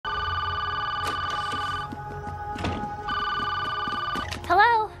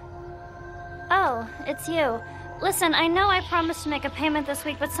it's you. Listen, I know I promised to make a payment this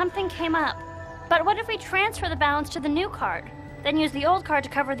week, but something came up. But what if we transfer the balance to the new card, then use the old card to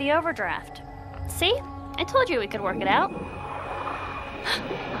cover the overdraft? See? I told you we could work it out.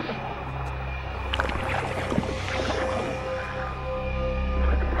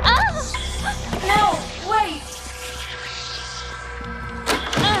 No, wait!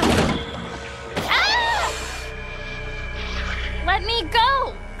 Let me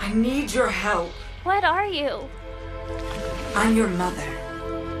go! I need your help. What are you? I'm your mother.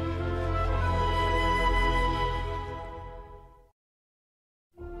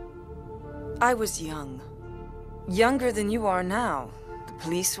 I was young. Younger than you are now. The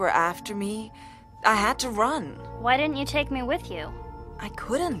police were after me. I had to run. Why didn't you take me with you? I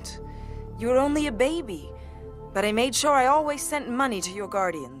couldn't. You were only a baby. But I made sure I always sent money to your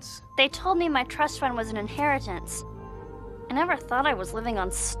guardians. They told me my trust fund was an inheritance. I never thought I was living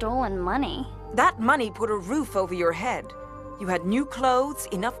on stolen money. That money put a roof over your head. You had new clothes,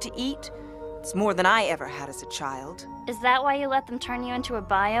 enough to eat. It's more than I ever had as a child. Is that why you let them turn you into a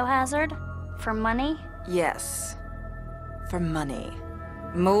biohazard? For money? Yes. For money.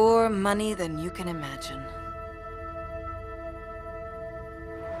 More money than you can imagine.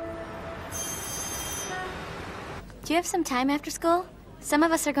 Do you have some time after school? Some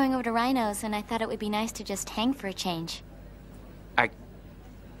of us are going over to Rhino's, and I thought it would be nice to just hang for a change.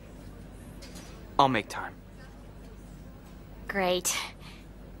 I'll make time. Great.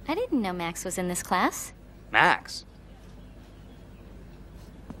 I didn't know Max was in this class. Max?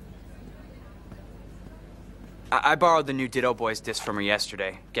 I borrowed the new Ditto Boys disc from her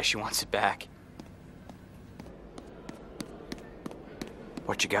yesterday. Guess she wants it back.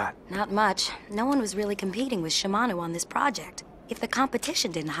 What you got? Not much. No one was really competing with Shimano on this project. If the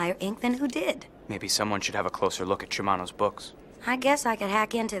competition didn't hire Inc, then who did? Maybe someone should have a closer look at Shimano's books. I guess I could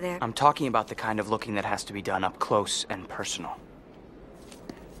hack into their... I'm talking about the kind of looking that has to be done up close and personal.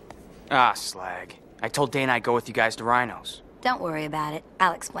 Ah, slag. I told Dana I'd go with you guys to Rhino's. Don't worry about it.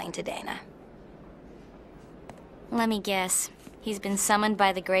 I'll explain to Dana. Let me guess. He's been summoned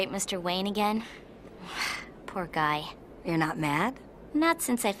by the great Mr. Wayne again? Poor guy. You're not mad? Not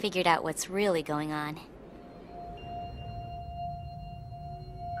since I figured out what's really going on.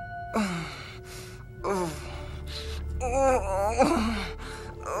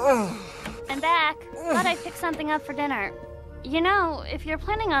 I'm back. Thought I'd pick something up for dinner. You know, if you're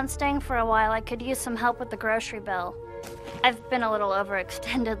planning on staying for a while, I could use some help with the grocery bill. I've been a little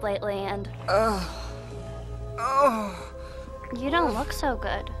overextended lately, and... You don't look so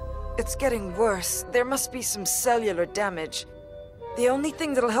good. It's getting worse. There must be some cellular damage. The only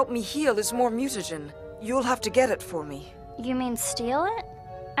thing that'll help me heal is more mutagen. You'll have to get it for me. You mean steal it?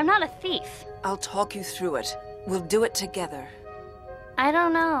 I'm not a thief. I'll talk you through it. We'll do it together. I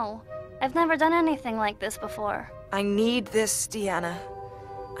don't know. I've never done anything like this before. I need this, Deanna.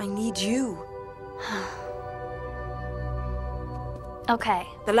 I need you. Okay.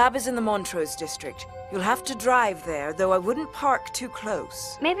 The lab is in the Montrose district. You'll have to drive there, though I wouldn't park too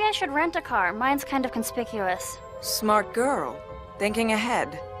close. Maybe I should rent a car. Mine's kind of conspicuous. Smart girl. Thinking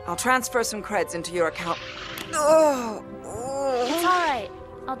ahead. I'll transfer some creds into your account. Oh. It's all right.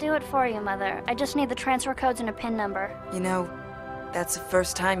 I'll do it for you, Mother. I just need the transfer codes and a PIN number. You know, that's the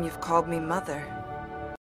first time you've called me Mother.